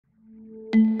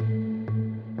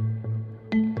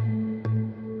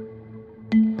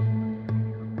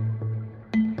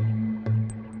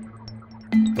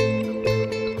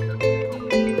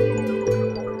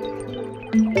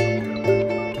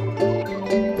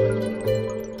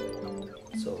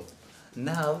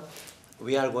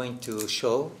we are going to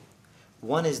show.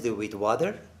 One is with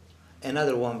water,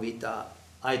 another one with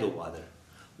idle water,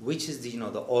 which is the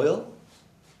oil.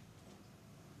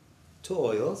 Two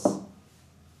oils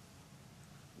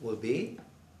will be.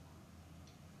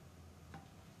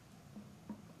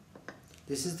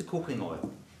 This is the cooking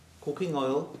oil. Cooking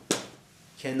oil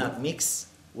cannot mix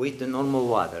with the normal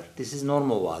water. This is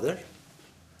normal water,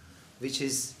 which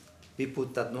is, we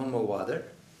put that normal water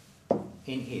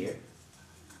in here.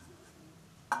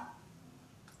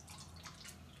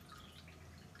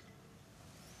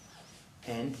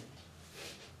 And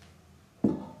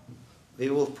we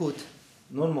will put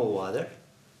normal water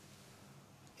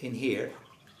in here.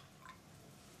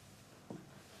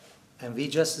 And we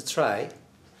just try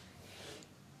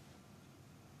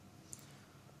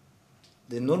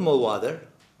the normal water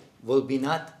will be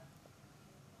not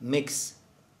mixed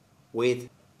with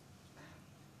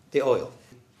the oil.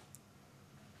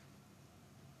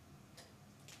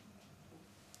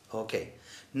 Okay,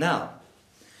 now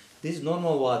this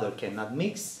normal water cannot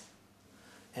mix,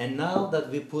 and now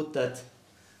that we put that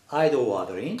idle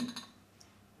water in,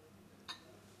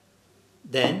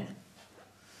 then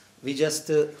we just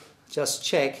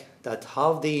check that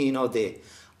how the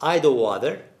idle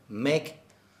water make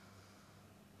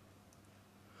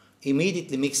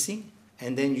immediately mixing,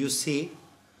 and then you see,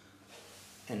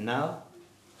 and now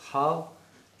how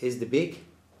is the big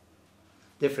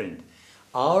different.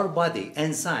 Our body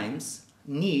enzymes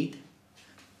need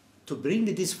to bring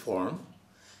this form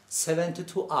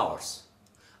 72 hours.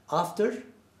 After,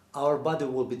 our body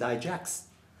will be digest,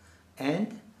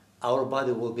 and our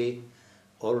body will be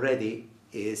already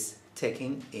is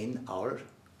taking in our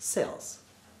cells.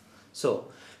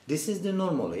 So this is the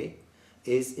normally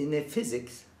is in a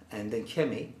physics and then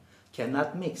chemistry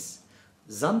cannot mix.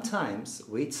 Sometimes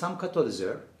with some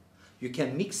catalyzer you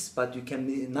can mix, but you can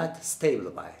be not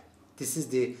stable by. This is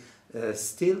the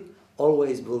still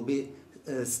always will be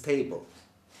stable.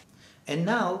 And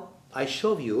now I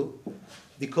show you,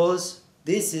 because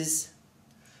this is,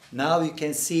 now you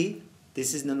can see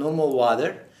this is the normal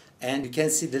water, and you can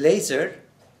see the laser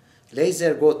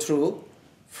go through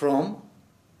from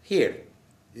here,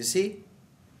 you see,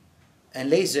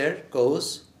 and laser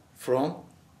goes from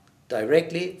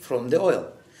directly from the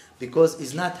oil, because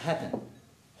it's not happen.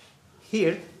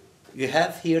 Here you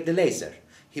have here the laser.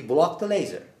 He blocked the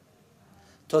laser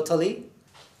totally.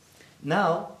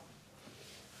 Now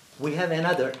we have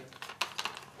another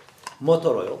motor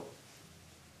oil.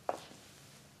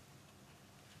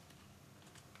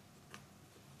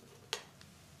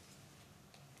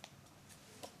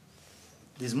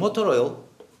 This motor oil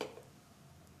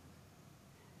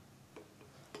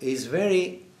is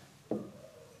very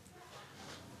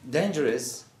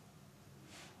dangerous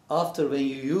after when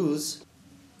you use.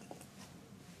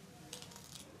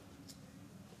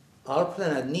 Our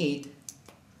planet need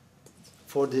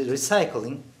for the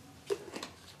recycling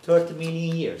 30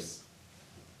 million years.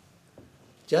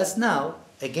 Just now,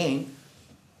 again,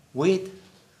 with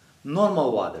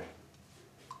normal water.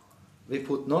 We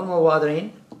put normal water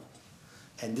in,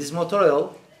 and this motor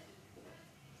oil,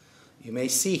 you may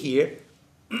see here,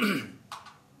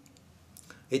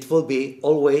 it will be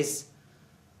always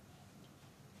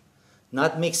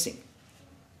not mixing.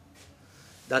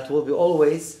 That will be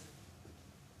always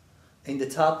in the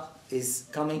top is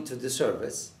coming to the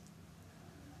surface.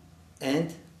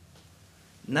 And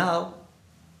now,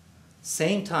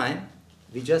 same time,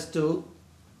 we just do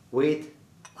with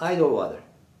idle water.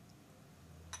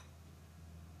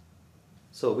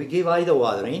 So we give idle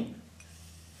water in.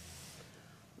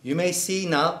 You may see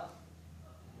now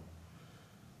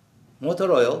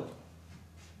motor oil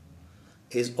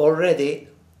is already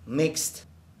mixed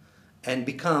and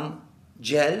become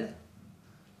gel.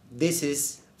 This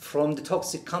is from the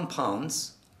toxic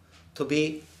compounds to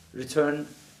be returned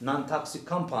non-toxic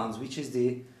compounds, which is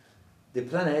the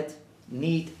planet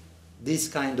need this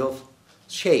kind of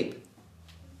shape.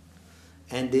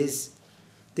 And this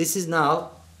is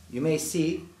now, you may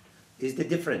see, is the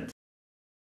different.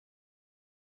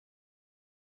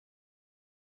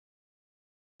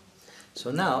 So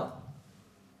now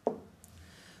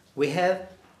we have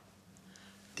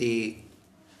the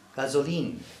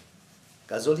gasoline.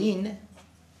 Gasoline,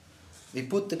 we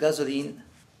put the gasoline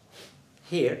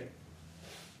here.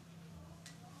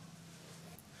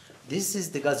 This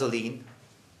is the gasoline,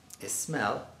 a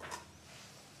smell,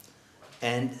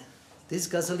 and this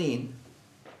gasoline,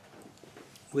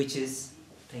 which is,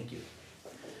 thank you,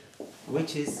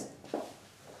 which is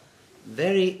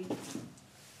very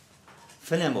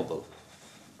flammable,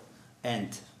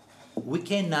 and we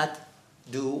cannot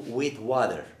do with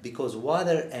water, because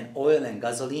water and oil and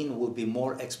gasoline will be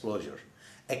more exposure.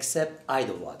 except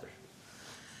idle water.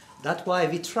 That's why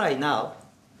we try now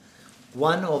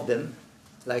one of them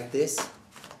like this,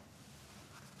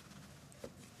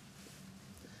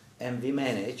 and we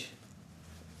manage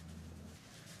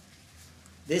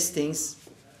these things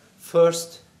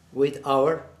first with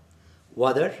our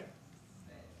water,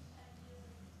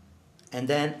 and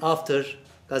then after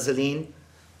gasoline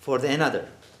for the another.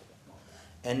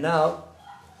 And now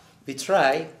we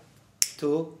try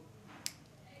to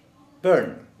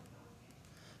burn.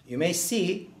 You may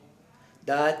see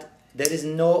that there is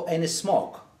no any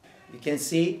smoke. You can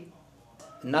see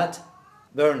not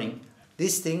burning.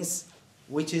 These things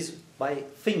which is by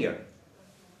finger.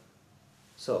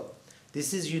 So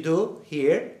this is you do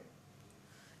here,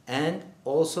 and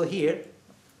also here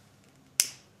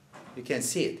you can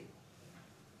see it.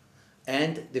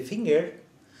 And the finger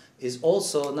is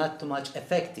also not too much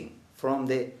affecting from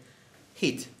the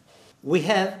heat. We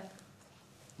have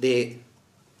the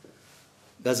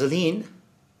gasoline.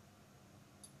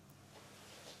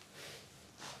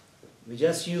 We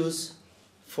just use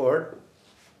for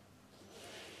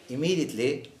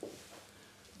immediately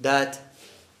that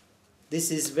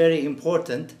this is very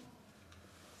important.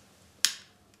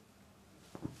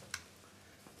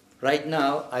 Right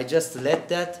now I just let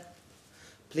that.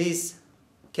 Please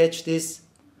catch this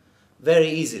very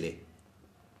easily.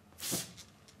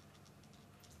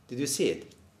 Did you see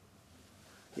it?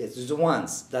 Yes, the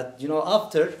ones that, you know,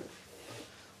 after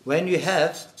when you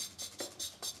have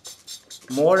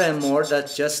more and more,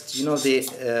 that just, you know, the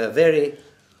very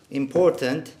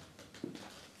important,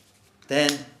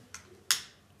 then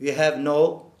you have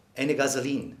no any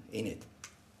gasoline in it.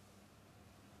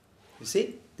 You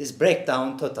see? This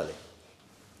breakdown totally.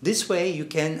 This way you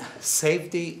can save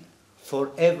the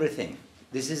for everything.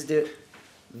 This is the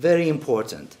very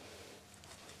important.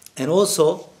 And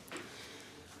also,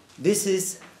 this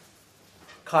is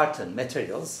carton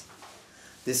materials.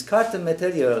 This carton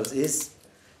materials is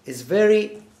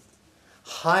very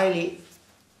highly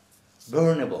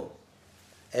burnable.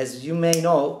 As you may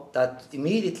know, that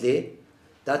immediately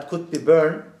that could be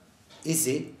burned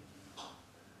easy.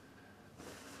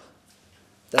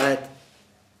 That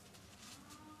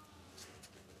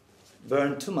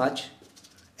burn too much.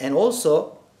 And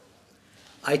also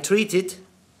I treated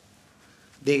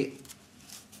the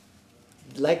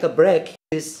like a brick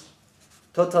is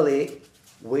totally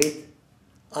with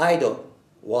idle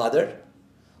water.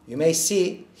 You may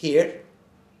see here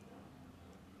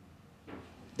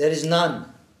there is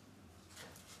none.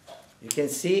 You can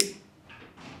see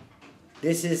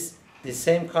this is the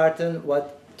same carton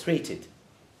what treated.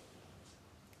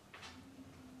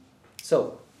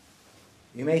 So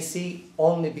you may see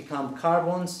only become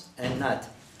carbons and not.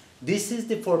 This is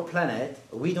the for planet.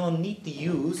 We don't need to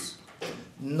use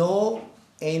no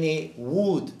any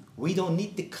wood. We don't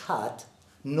need to cut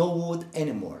no wood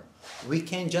anymore. We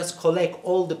can just collect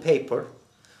all the paper,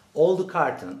 all the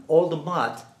carton, all the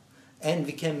mud, and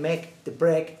we can make the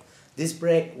brick. This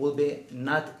brick will be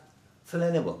not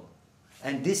flammable.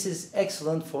 And this is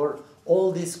excellent for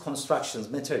all these constructions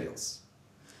materials.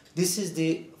 This is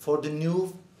for the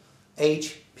new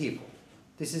age people.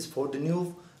 This is for the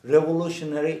new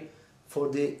revolutionary, for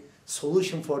the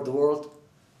solution for the world.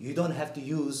 You don't have to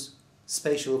use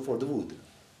special for the wood.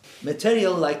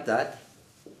 Material like that,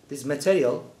 this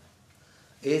material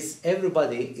is,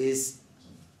 everybody is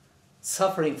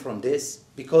suffering from this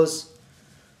because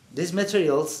this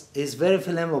materials is very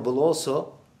flammable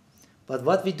also. But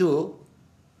what we do,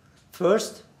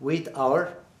 first with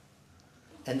our,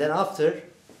 and then after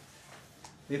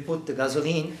we put the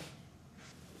gasoline,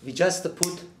 we just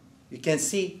put, you can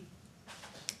see,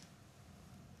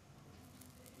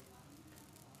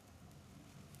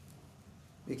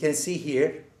 you can see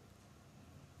here,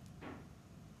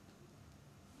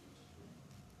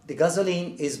 the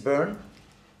gasoline is burned,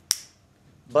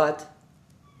 but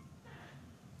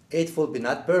it will be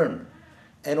not burned.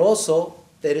 And also,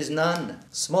 there is none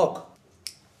smoke.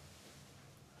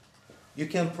 You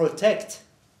can protect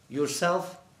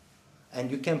yourself, and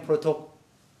you can protect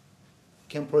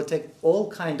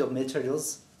all kind of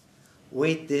materials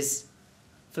with this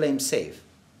flame safe.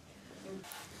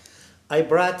 I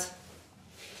brought,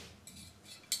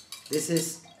 this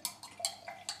is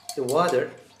the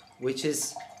water, which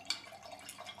is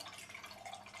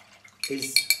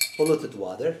polluted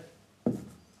water.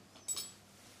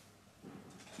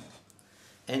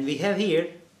 And we have here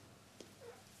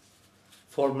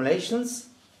formulations.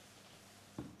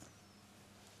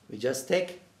 We just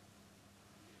take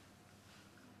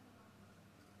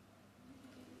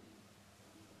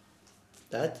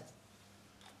that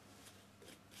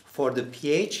for the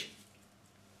pH,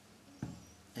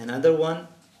 another one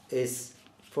is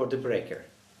for the breaker.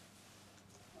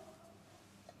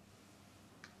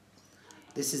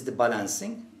 This is the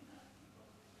balancing.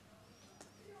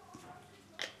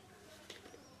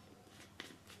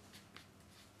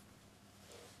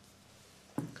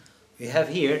 We have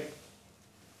here,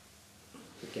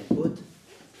 we can put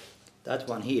that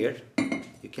one here,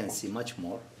 you can see much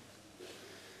more.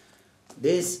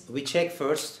 This we check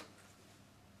first.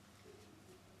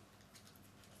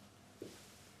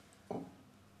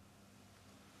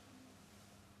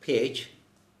 pH,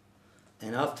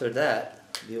 and after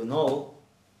that you know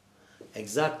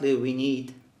exactly we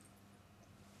need,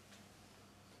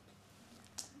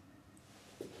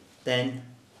 then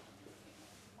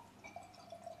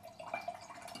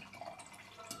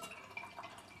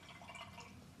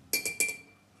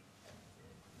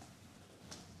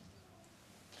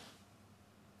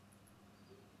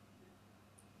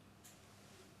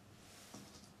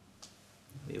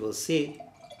we will see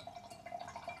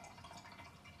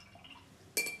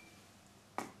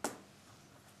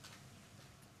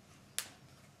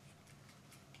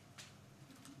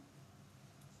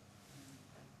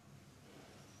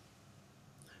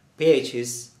pH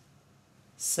is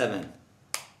 7.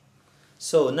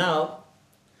 So now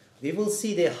we will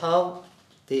see how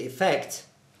the effect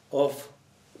of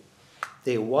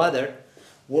the water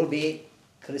will be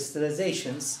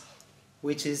crystallizations,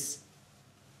 which is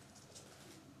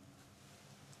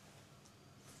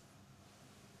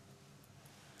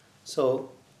so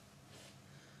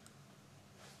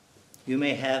you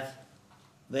may have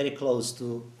very close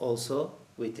to also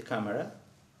with the camera.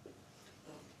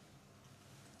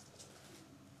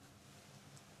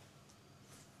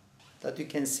 That you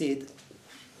can see it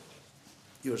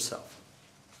yourself.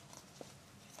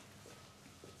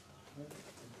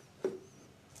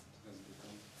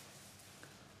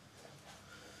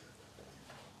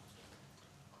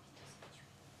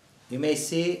 You may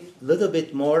see a little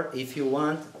bit more if you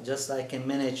want, just I can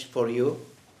manage for you.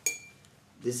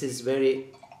 This is very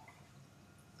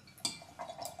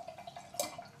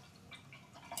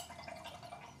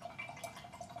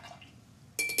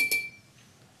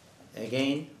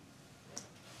again,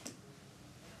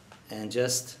 and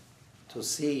just to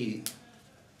see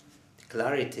the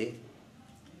clarity,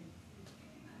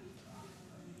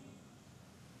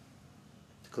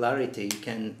 you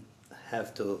can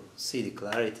have to see the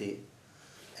clarity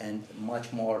and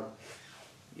much more,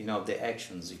 you know, the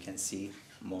actions you can see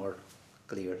more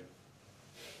clear.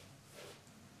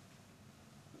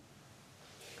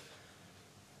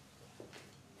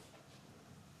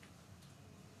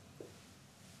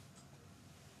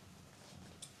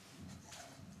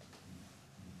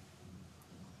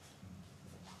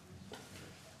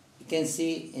 You can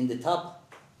see in the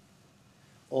top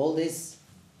all this,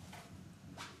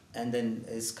 and then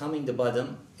is coming the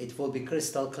bottom. It will be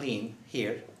crystal clean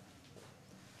here.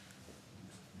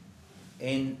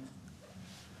 In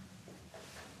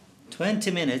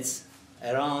 20 minutes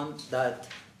around that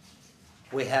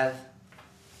we have,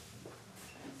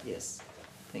 yes,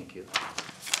 thank you.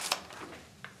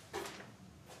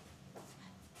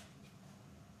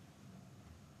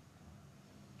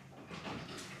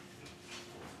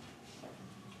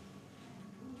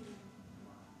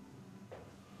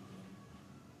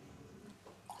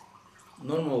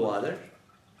 Normal water.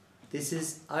 This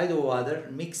is idle water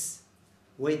mixed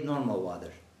with normal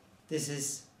water. This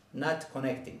is not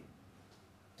connecting.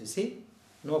 You see?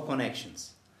 No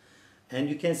connections. And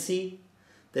you can see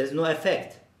there's no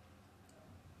effect.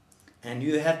 And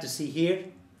you have to see here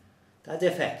that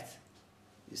effect.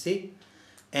 You see?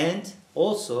 And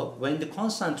also when the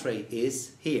concentrate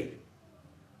is here.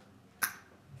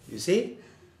 You see?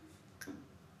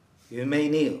 You may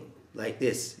kneel like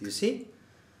this. You see?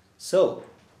 So,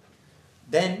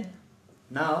 then,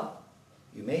 now,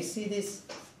 you may see this.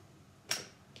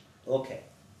 Okay,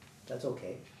 that's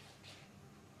okay.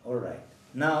 All right.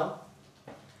 Now,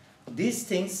 these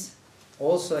things,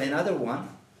 also another one.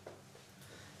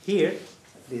 Here,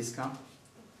 please come.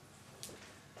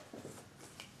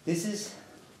 This is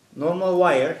normal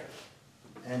wire,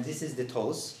 and this is the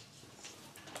toes.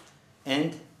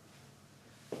 And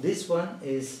this one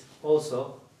is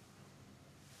also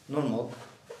normal.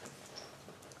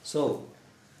 So,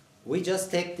 we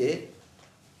just take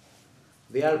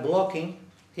we are blocking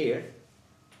here.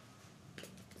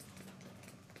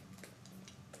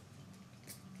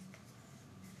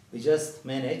 We just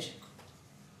manage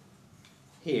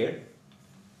here,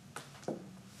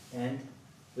 and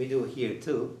we do here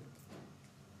too.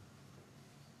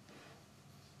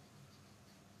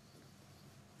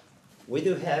 We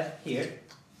do have here,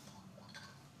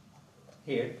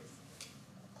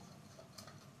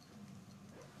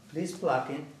 please plug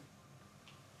in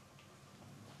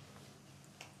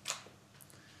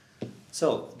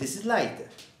So this is light.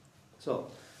 So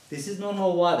this is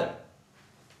normal water.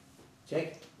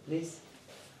 Check, please.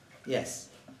 Yes.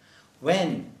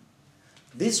 When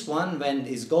this one, when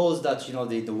it goes that, you know,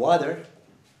 the water,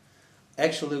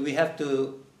 actually we have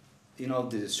to, you know,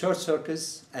 the short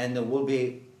circuits, and it will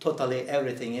be totally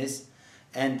everything is,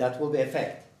 and that will be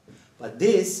effect. But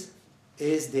this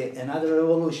is the another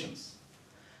revolutions.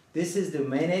 This is the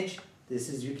manage. This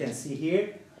is, you can see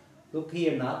here. Look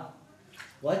here now.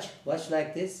 Watch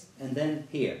like this, and then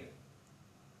here.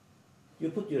 You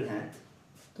put your hand.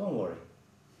 Don't worry.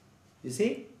 You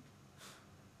see?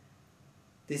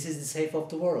 This is the shape of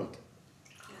the world.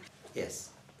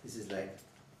 Yes. This is like.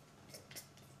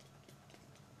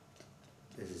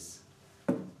 This is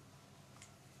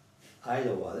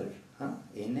idle water, huh?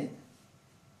 In it.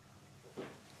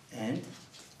 And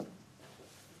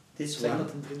this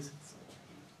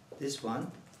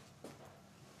one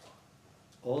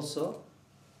also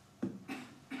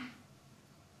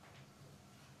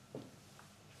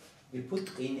we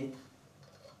put in it.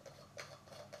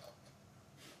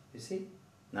 You see?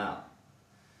 Now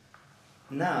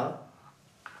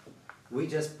we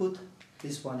just put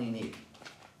this one in it,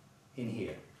 in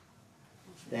here.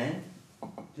 Then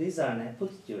please Arne,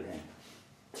 put your hand.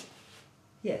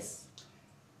 Yes.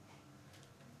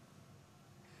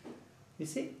 You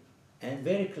see? And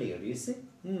very clear, you see?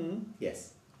 Mm-hmm.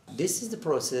 Yes. This is the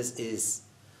process is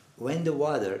when the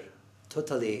water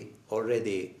totally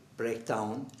already break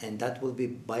down, and that will be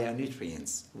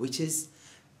bionutrients, which is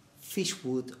fish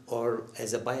food or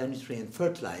as a bionutrient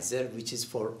fertilizer, which is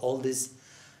for all these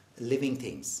living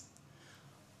things.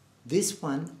 This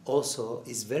one also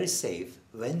is very safe.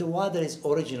 When the water is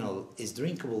original, is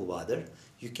drinkable water,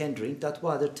 you can drink that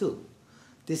water too.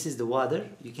 This is the water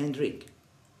you can drink.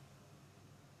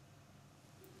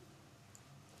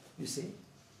 You see?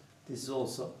 This is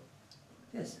also,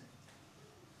 yes.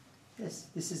 Yes,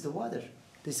 this is the water.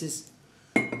 This is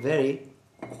very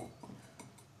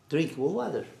drinkable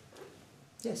water.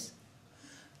 Yes.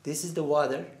 This is the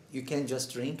water you can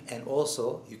just drink, and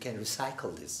also you can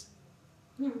recycle this.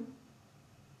 Mm.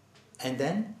 And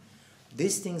then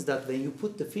these things that when you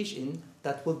put the fish in,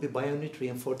 that will be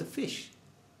bionutrient for the fish,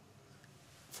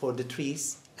 for the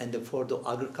trees, and for the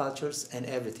agricultures and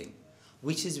everything,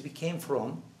 which is we came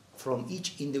from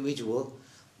each individual.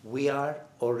 We are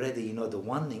already, you know, the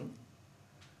one thing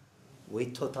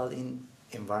with total in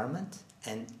environment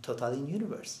and total in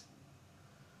universe.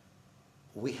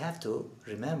 We have to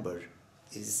remember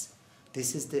is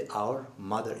this is our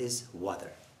mother is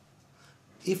water.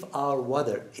 If our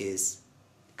water is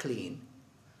clean,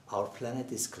 our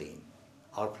planet is clean.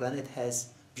 Our planet has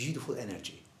beautiful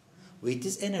energy. With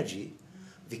this energy,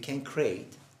 we can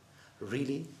create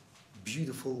really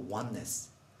beautiful oneness.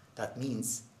 That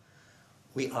means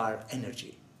we are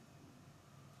energy.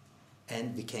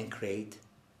 And we can create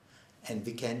and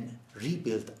we can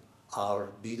rebuild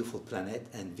our beautiful planet,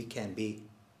 and we can be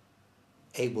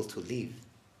able to live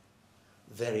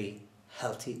very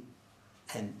healthy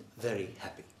and very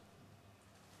happy.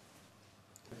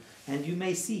 And you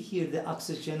may see here the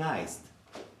oxygenized.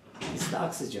 It's the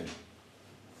oxygen.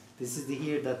 This is the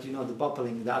here that, you know, the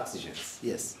bubbling, the oxygens.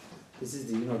 Yes. This is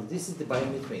the, you know, this is the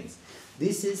bionutrients.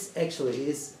 This is actually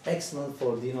is excellent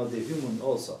for the, you know, the human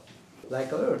also.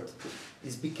 Like Earth,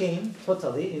 it became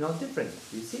totally, you know, different.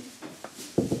 You see?